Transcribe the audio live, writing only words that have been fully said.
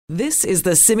This is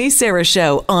the Simi Sara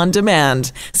Show on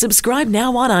demand. Subscribe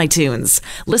now on iTunes.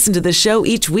 Listen to the show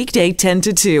each weekday 10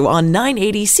 to 2 on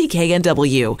 980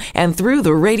 CKNW and through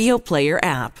the Radio Player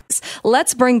app.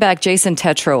 Let's bring back Jason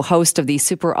Tetro, host of the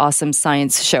Super Awesome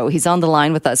Science Show. He's on the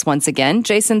line with us once again.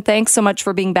 Jason, thanks so much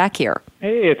for being back here.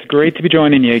 Hey, it's great to be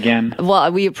joining you again.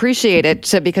 Well, we appreciate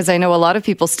it because I know a lot of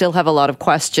people still have a lot of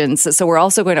questions. So we're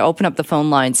also going to open up the phone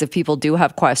lines. If people do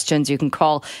have questions, you can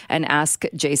call and ask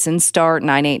Jason, star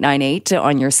 9898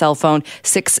 on your cell phone,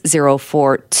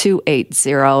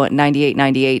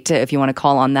 604-280-9898 if you want to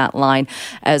call on that line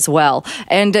as well.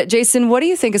 And Jason, what do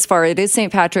you think as far as it is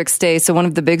St. Patrick's Day? So one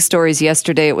of the big stories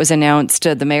yesterday, it was announced,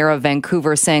 the mayor of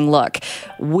Vancouver saying, look,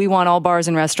 we want all bars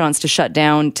and restaurants to shut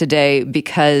down today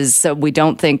because we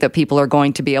don't think that people are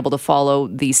going to be able to follow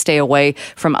the stay away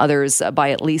from others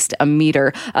by at least a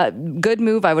meter. Good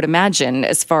move, I would imagine,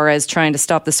 as far as trying to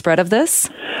stop the spread of this?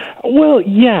 Well,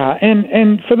 yeah,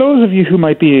 and for those of you who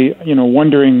might be,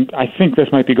 wondering, I think this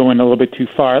might be going a little bit too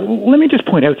far, let me just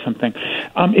point out something.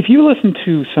 If you listen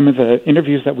to some of the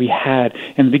interviews that we had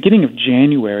in the beginning of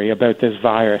January about this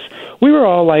virus, we were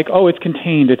all like, oh, it's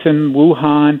contained, it's in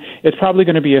Wuhan, it's probably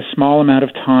going to be a small amount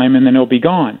of time, and then it'll be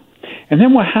gone. And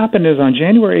then what happened is on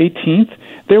January 18th,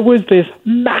 there was this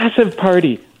massive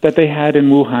party that they had in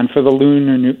Wuhan for the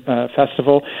Lunar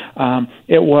Festival.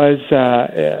 It was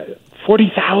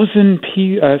 40,000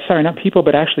 not people,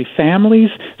 but actually families.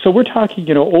 So we're talking,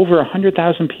 over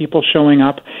 100,000 people showing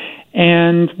up.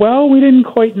 And, well, we didn't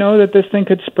quite know that this thing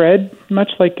could spread,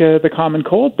 much like the common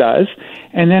cold does.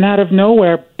 And then out of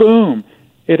nowhere, boom,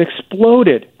 it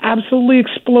exploded, absolutely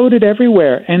exploded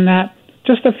everywhere. And that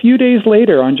just a few days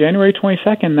later, on January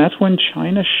 22nd, that's when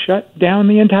China shut down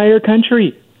the entire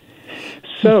country.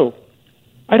 So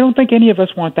I don't think any of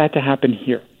us want that to happen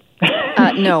here.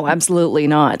 No, absolutely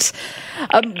not.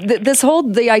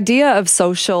 The idea of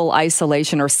social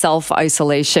isolation or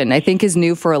self-isolation, I think, is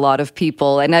new for a lot of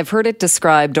people. And I've heard it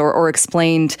described or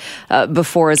explained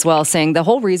before as well, saying the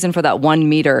whole reason for that 1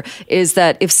 meter is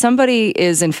that if somebody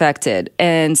is infected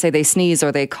and say they sneeze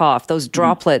or they cough, those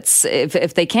droplets,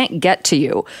 if they can't get to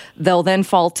you, they'll then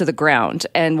fall to the ground.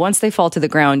 And once they fall to the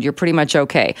ground, you're pretty much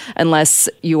okay, unless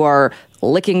you are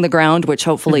licking the ground, which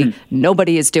hopefully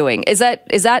nobody is doing. Is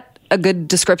that a good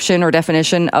description or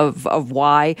definition of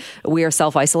why we are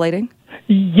self-isolating?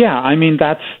 Yeah, I mean,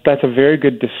 that's a very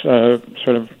good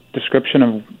sort of description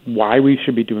of why we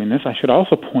should be doing this. I should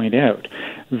also point out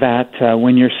that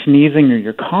when you're sneezing or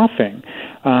you're coughing,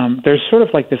 there's sort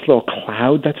of like this little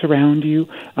cloud that's around you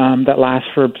that lasts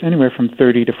for anywhere from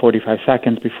 30 to 45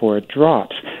 seconds before it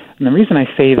drops. And the reason I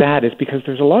say that is because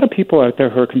there's a lot of people out there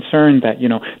who are concerned that,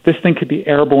 this thing could be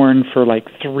airborne for like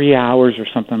 3 hours or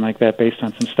something like that based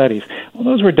on some studies. Well,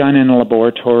 those were done in a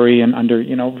laboratory and under,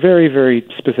 very, very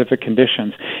specific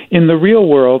conditions. In the real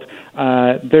world,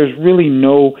 there's really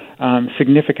no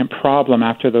significant problem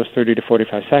after those 30 to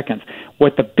 45 seconds.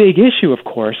 What the big issue, of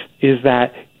course, is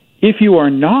that if you are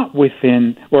not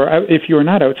within, or if you are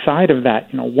not outside of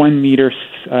that, 1 meter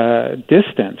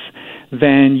distance,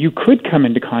 then you could come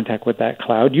into contact with that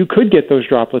cloud. You could get those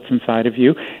droplets inside of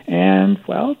you, and,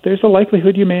 well, there's a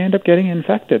likelihood you may end up getting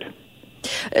infected.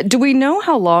 Do we know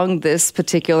how long this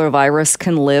particular virus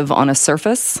can live on a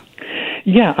surface?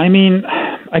 Yeah, I mean,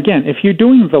 again, if you're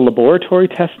doing the laboratory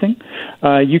testing,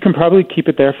 you can probably keep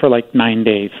it there for like 9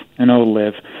 days, and it'll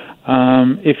live.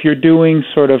 If you're doing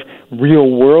sort of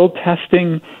real-world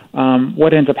testing,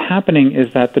 what ends up happening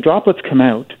is that the droplets come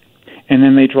out, and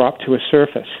then they drop to a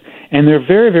surface. And they're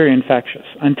very, very infectious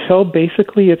until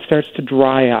basically it starts to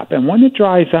dry up. And when it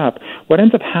dries up, what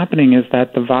ends up happening is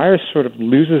that the virus sort of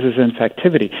loses its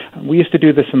infectivity. We used to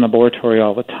do this in the laboratory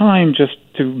all the time just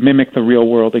to mimic the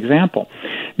real-world example.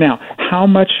 Now, how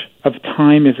much of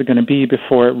time is it going to be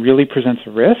before it really presents a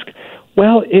risk?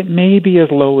 Well, it may be as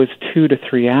low as 2 to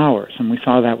 3 hours, and we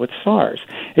saw that with SARS.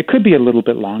 It could be a little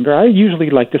bit longer. I usually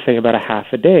like to say about a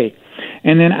half a day.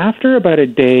 And then after about a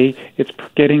day, it's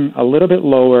getting a little bit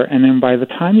lower, and then by the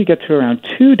time you get to around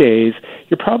 2 days,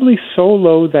 you're probably so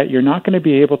low that you're not going to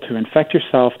be able to infect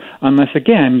yourself unless,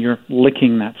 again, you're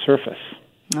licking that surface.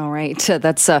 All right,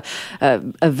 that's a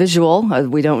visual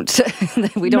we don't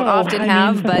often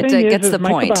have, but it gets the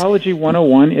point. Microbiology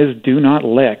 101 is do not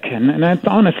lick, and that's,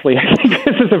 honestly, I think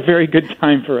this is a very good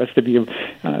time for us to be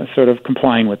sort of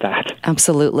complying with that.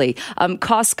 Absolutely.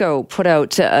 Costco put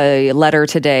out a letter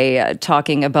today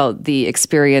talking about the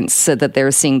experience that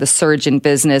they're seeing, the surge in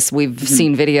business. We've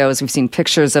seen videos, we've seen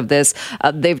pictures of this.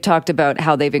 They've talked about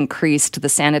how they've increased the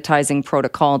sanitizing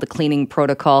protocol, the cleaning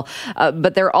protocol,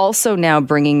 but they're also now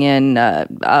bringing bringing in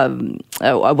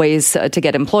ways to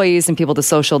get employees and people to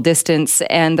social distance,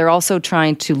 and they're also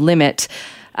trying to limit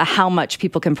how much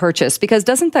people can purchase. Because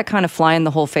doesn't that kind of fly in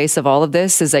the whole face of all of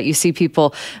this, is that you see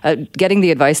people getting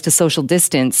the advice to social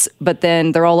distance, but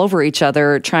then they're all over each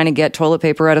other trying to get toilet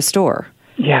paper at a store?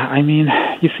 Yeah, I mean,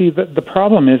 you see, the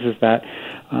problem is that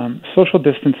social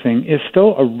distancing is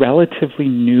still a relatively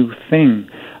new thing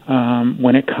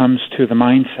when it comes to the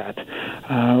mindset.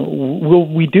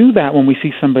 We do that when we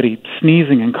see somebody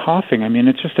sneezing and coughing. I mean,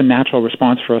 it's just a natural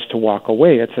response for us to walk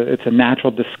away. It's a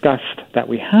natural disgust that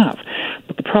we have.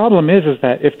 But the problem is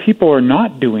that if people are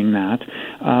not doing that,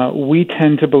 we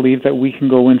tend to believe that we can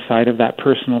go inside of that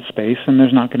personal space and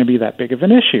there's not going to be that big of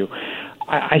an issue.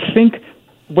 I think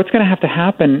what's going to have to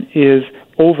happen is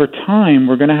over time,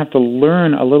 we're going to have to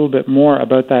learn a little bit more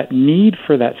about that need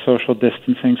for that social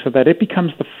distancing so that it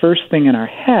becomes the first thing in our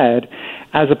head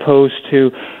as opposed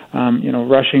to,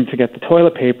 rushing to get the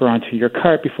toilet paper onto your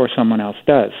cart before someone else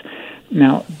does.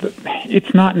 Now,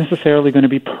 it's not necessarily going to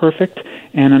be perfect,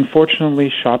 and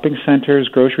unfortunately, shopping centers,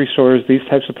 grocery stores, these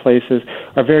types of places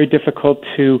are very difficult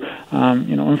to,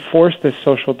 enforce this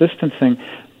social distancing.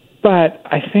 But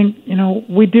I think,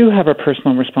 we do have a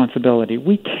personal responsibility.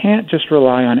 We can't just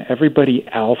rely on everybody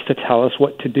else to tell us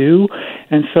what to do.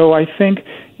 And so I think,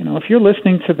 if you're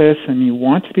listening to this and you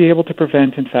want to be able to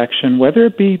prevent infection, whether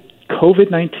it be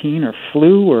COVID-19 or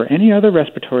flu or any other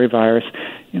respiratory virus,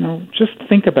 just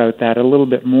think about that a little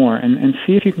bit more and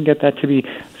see if you can get that to be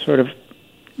sort of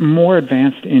more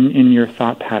advanced in your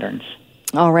thought patterns.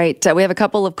 All right. We have a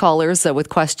couple of callers with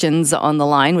questions on the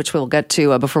line, which we'll get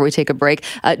to before we take a break.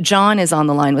 John is on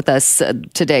the line with us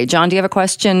today. John, do you have a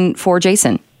question for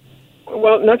Jason?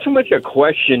 Well, not so much a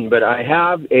question, but I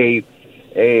have a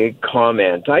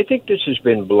comment. I think this has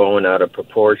been blown out of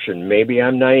proportion. Maybe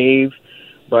I'm naive,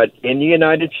 but in the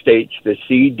United States, the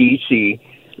CDC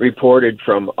reported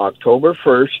from October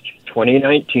 1st,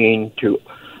 2019 to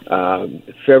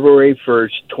February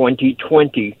 1st,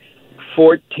 2020,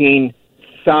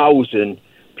 14,000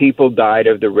 people died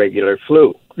of the regular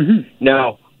flu. Mm-hmm.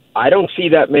 Now, I don't see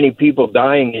that many people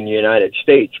dying in the United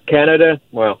States. Canada,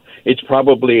 well, it's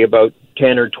probably about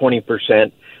 10 or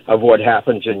 20% of what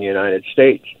happens in the United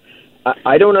States.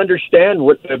 I don't understand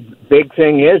what the big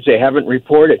thing is. They haven't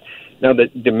reported. Now,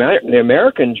 the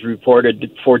Americans reported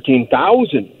that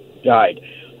 14,000 died.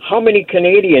 How many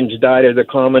Canadians died of the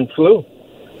common flu?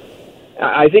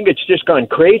 I think it's just gone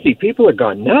crazy. People have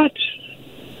gone nuts.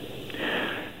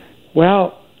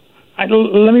 Well,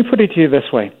 let me put it to you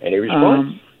this way. Any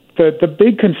response? The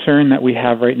big concern that we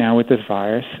have right now with this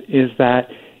virus is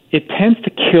that it tends to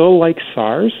kill like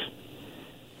SARS,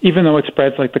 even though it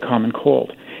spreads like the common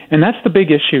cold. And that's the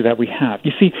big issue that we have.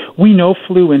 You see, we know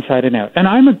flu inside and out. And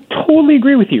I totally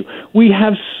agree with you. We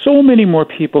have so many more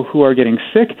people who are getting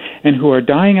sick and who are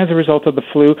dying as a result of the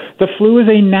flu. The flu is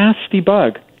a nasty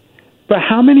bug. But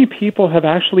how many people have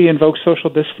actually invoked social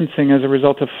distancing as a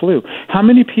result of flu? How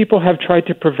many people have tried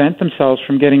to prevent themselves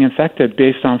from getting infected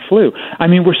based on flu? I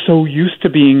mean, we're so used to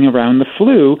being around the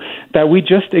flu that we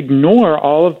just ignore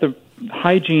all of the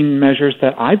hygiene measures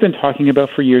that I've been talking about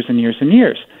for years and years and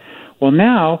years. Well,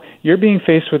 now you're being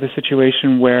faced with a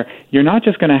situation where you're not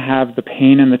just going to have the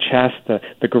pain in the chest,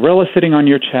 the gorilla sitting on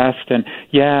your chest, and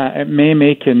it may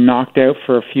make you knocked out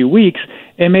for a few weeks.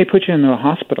 It may put you into a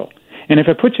hospital. And if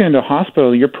it puts you into a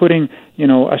hospital, you're putting,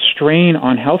 a strain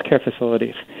on healthcare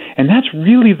facilities. And that's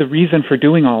really the reason for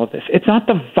doing all of this. It's not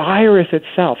the virus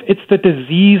itself. It's the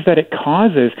disease that it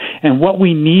causes and what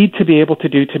we need to be able to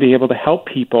do to be able to help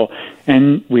people.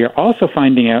 And we are also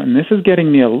finding out, and this is getting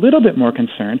me a little bit more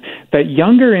concerned, that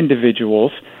younger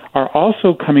individuals are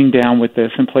also coming down with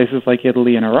this in places like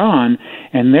Italy and Iran,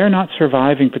 and they're not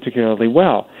surviving particularly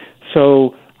well.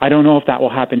 So I don't know if that will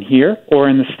happen here or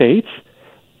in the States.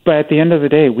 But at the end of the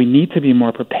day, we need to be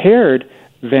more prepared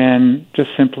than just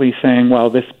simply saying,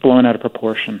 well, this is blown out of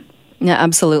proportion. Yeah,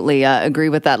 absolutely. Agree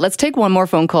with that. Let's take one more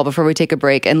phone call before we take a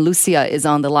break. And Lucia is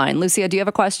on the line. Lucia, do you have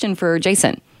a question for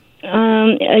Jason?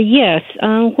 Yes.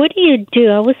 What do you do?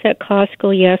 I was at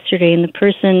Costco yesterday, and the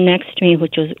person next to me,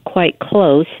 which was quite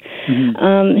close,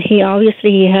 he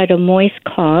had a moist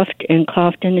cough and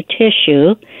coughed in the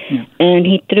tissue, and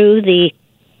he threw the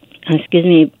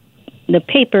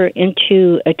paper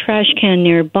into a trash can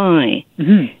nearby.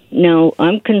 Mm-hmm. Now,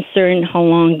 I'm concerned how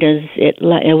long does it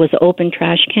was an open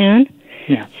trash can.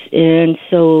 Yeah. And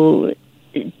so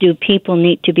do people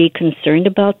need to be concerned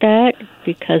about that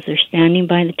because they're standing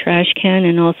by the trash can?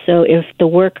 And also, if the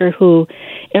worker who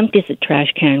empties the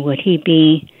trash can, would he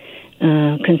be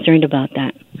concerned about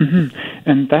that. Mm-hmm.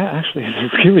 And that actually is a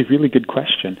really, really good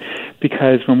question,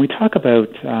 because when we talk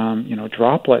about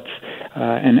droplets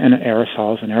and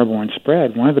aerosols and airborne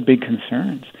spread, one of the big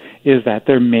concerns is that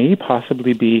there may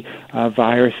possibly be a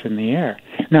virus in the air.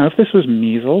 Now, if this was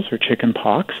measles or chicken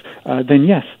pox, then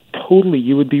yes, totally,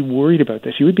 you would be worried about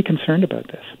this. You would be concerned about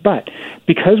this. But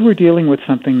because we're dealing with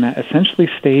something that essentially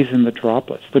stays in the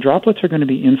droplets are going to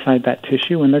be inside that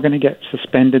tissue, and they're going to get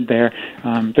suspended there.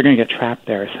 They're going to get trapped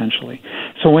there, essentially.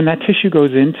 So when that tissue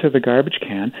goes into the garbage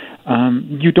can,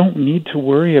 you don't need to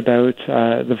worry about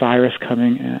the virus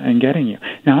coming and getting you.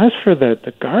 Now, as for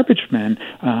the garbage men,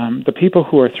 the people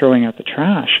who are throwing out the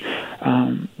trash,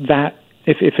 that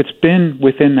if it's been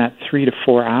within that 3 to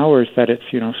 4 hours that it's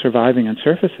surviving on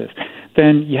surfaces,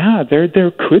 then yeah, there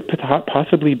could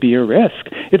possibly be a risk.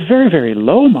 It's very, very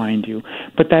low, mind you,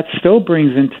 but that still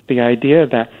brings into the idea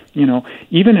that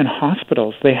even in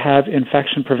hospitals they have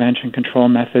infection prevention control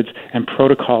methods and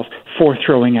protocols for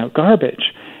throwing out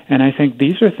garbage. And I think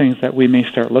these are things that we may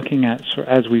start looking at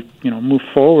as we move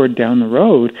forward down the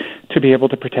road to be able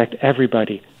to protect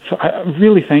everybody. So I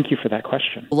really thank you for that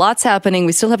question. Lots happening.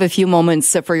 We still have a few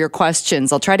moments for your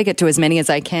questions. I'll try to get to as many as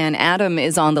I can. Adam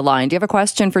is on the line. Do you have a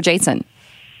question for Jason?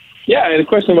 Yeah, I had a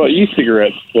question about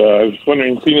e-cigarettes. I was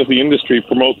wondering, seeing as the industry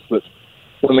promotes that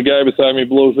when the guy beside me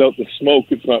blows out the smoke,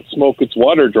 it's not smoke, it's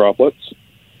water droplets.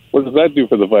 What does that do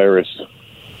for the virus?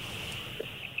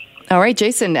 All right,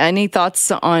 Jason, any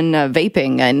thoughts on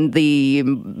vaping and the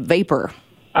vapor?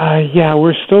 Yeah,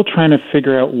 we're still trying to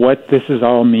figure out what this is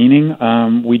all meaning.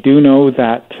 We do know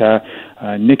that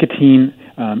nicotine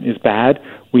is bad.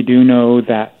 We do know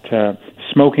that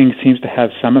smoking seems to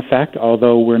have some effect,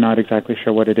 although we're not exactly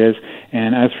sure what it is.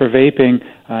 And as for vaping,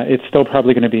 it's still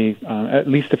probably going to be at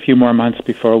least a few more months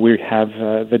before we have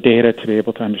the data to be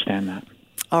able to understand that.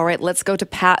 All right, let's go to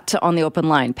Pat on the open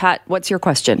line. Pat, what's your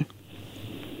question?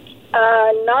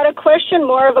 Not a question,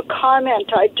 more of a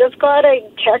comment. I just got a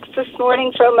text this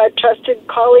morning from a trusted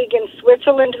colleague in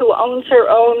Switzerland who owns her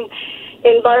own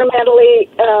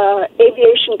environmentally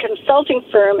aviation consulting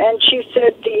firm, and she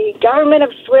said the government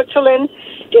of Switzerland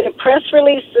did a press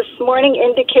release this morning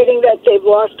indicating that they've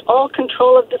lost all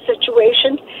control of the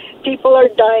situation. People are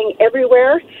dying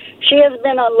everywhere. She has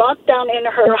been on lockdown in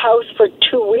her house for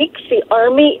 2 weeks. The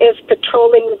army is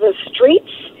patrolling the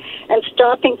streets and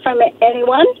stopping from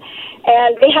anyone,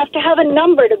 and they have to have a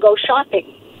number to go shopping.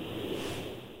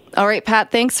 All right,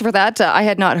 Pat, thanks for that. I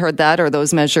had not heard that or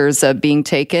those measures being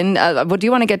taken. Do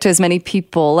you want to get to as many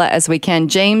people as we can?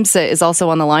 James is also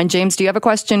on the line. James, do you have a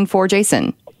question for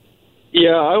Jason?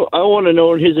 Yeah, I want to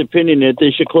know his opinion that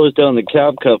they should close down the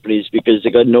cab companies because they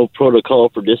got no protocol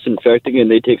for disinfecting,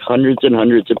 and they take hundreds and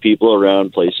hundreds of people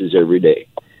around places every day.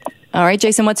 All right,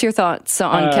 Jason, what's your thoughts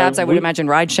on cabs? I would imagine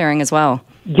ride sharing as well.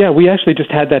 Yeah, we actually just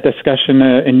had that discussion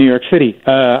in New York City.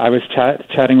 I was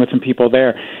chatting with some people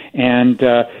there, and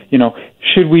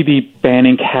should we be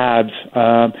banning cabs?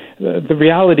 The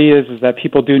reality is that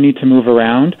people do need to move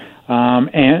around,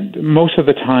 and most of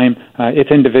the time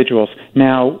it's individuals.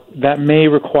 Now, that may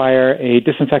require a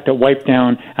disinfectant wipe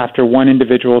down after one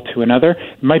individual to another.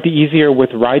 It might be easier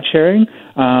with ride sharing,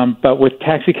 but with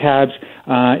taxi cabs,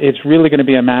 it's really going to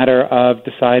be a matter of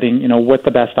deciding, what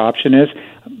the best option is.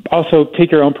 Also,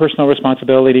 take your own personal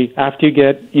responsibility. After you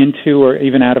get into or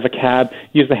even out of a cab,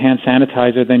 use the hand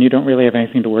sanitizer, then you don't really have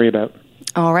anything to worry about.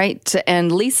 All right.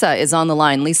 And Lisa is on the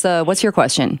line. Lisa, what's your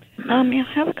question? I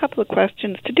have a couple of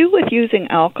questions to do with using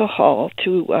alcohol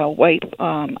to wipe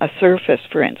a surface,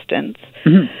 for instance.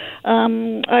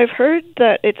 Mm-hmm. I've heard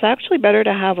that it's actually better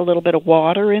to have a little bit of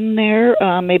water in there,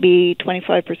 maybe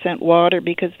 25% water,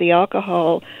 because the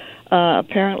alcohol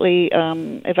apparently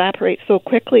evaporates so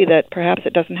quickly that perhaps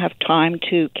it doesn't have time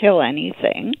to kill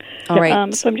anything. All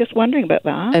right. So I'm just wondering about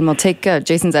that. And we'll take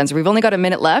Jason's answer. We've only got a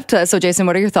minute left. So, Jason,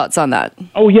 what are your thoughts on that?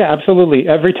 Oh, yeah, absolutely.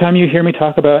 Every time you hear me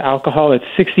talk about alcohol, it's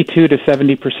 62 to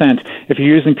 70%. If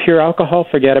you're using pure alcohol,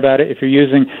 forget about it. If you're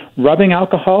using rubbing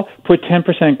alcohol, put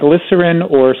 10% glycerin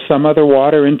or some other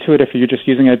water into it if you're just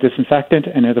using a disinfectant,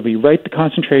 and it'll be right the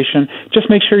concentration. Just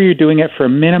make sure you're doing it for a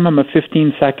minimum of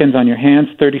 15 seconds on your hands,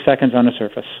 30 seconds on a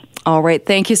surface. All right.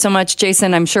 Thank you so much,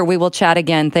 Jason. I'm sure we will chat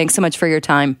again. Thanks so much for your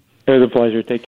time. It was a pleasure. Take care.